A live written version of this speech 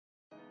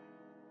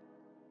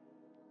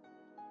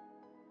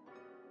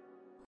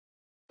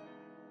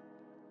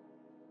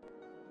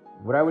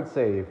What I would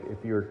say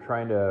if you're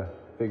trying to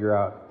figure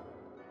out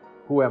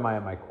who am I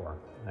at my core,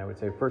 and I would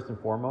say first and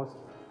foremost,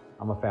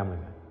 I'm a family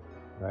man,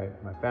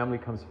 right? My family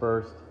comes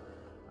first,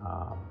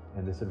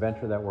 and this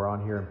adventure that we're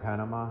on here in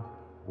Panama,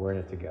 we're in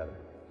it together.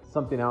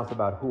 Something else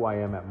about who I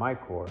am at my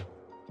core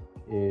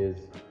is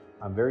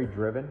I'm very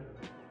driven,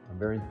 I'm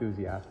very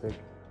enthusiastic,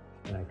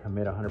 and I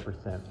commit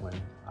 100% when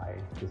I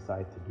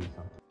decide to do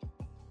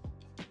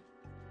something.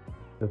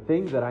 The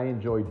things that I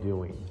enjoy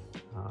doing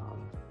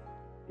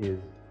is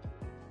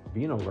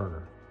being a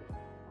learner.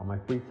 On my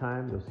free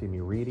time, you'll see me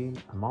reading.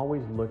 I'm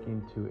always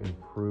looking to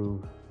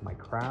improve my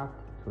craft,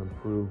 to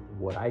improve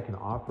what I can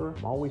offer.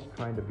 I'm always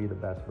trying to be the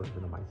best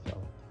version of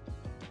myself.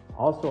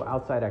 Also,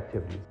 outside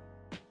activities.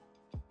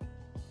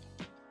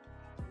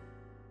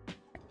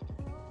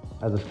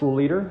 As a school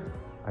leader,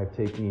 I've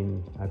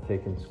taken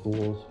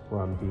schools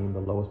from being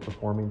the lowest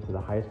performing to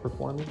the highest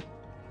performing.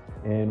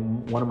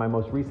 And one of my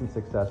most recent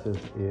successes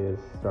is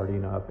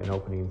starting up and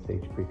opening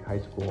Sage Creek High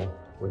School,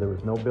 where there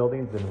was no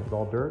buildings and it was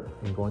all dirt,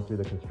 and going through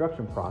the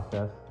construction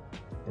process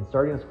and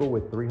starting a school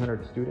with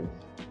 300 students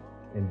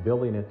and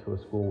building it to a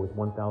school with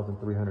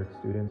 1,300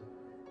 students,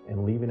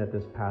 and leaving it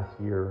this past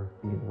year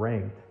being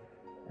ranked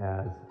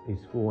as a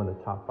school in the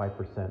top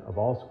 5% of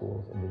all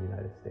schools in the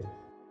United States.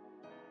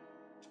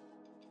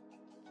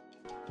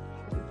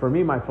 For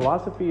me, my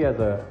philosophy as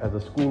a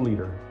school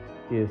leader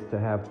is to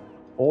have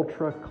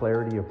ultra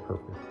clarity of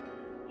purpose,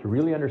 to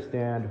really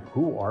understand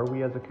who are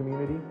we as a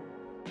community,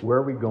 where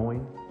are we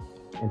going,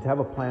 and to have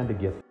a plan to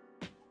get there.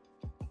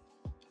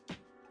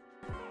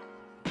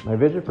 My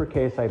vision for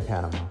KSI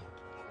Panama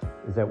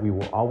is that we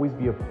will always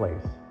be a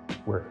place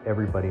where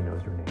everybody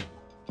knows your name,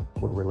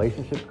 where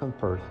relationships come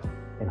first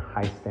and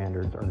high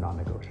standards are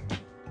non-negotiable.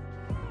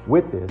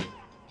 With this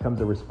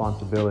comes a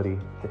responsibility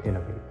to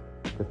innovate,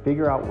 to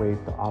figure out ways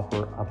to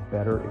offer a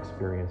better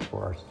experience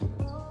for our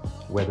students,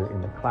 whether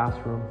in the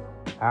classroom,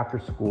 after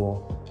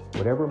school,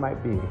 whatever it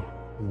might be.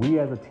 We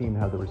as a team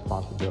have the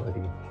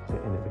responsibility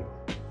to innovate.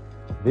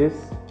 This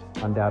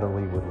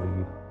undoubtedly would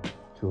lead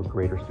to a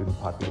greater student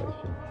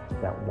population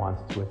that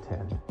wants to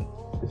attend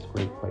this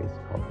great place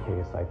called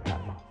KSI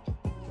Panama.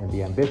 And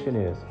the ambition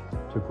is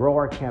to grow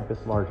our campus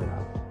large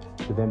enough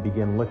to then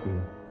begin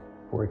looking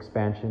for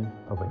expansion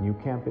of a new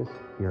campus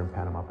here in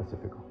Panama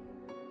Pacifico.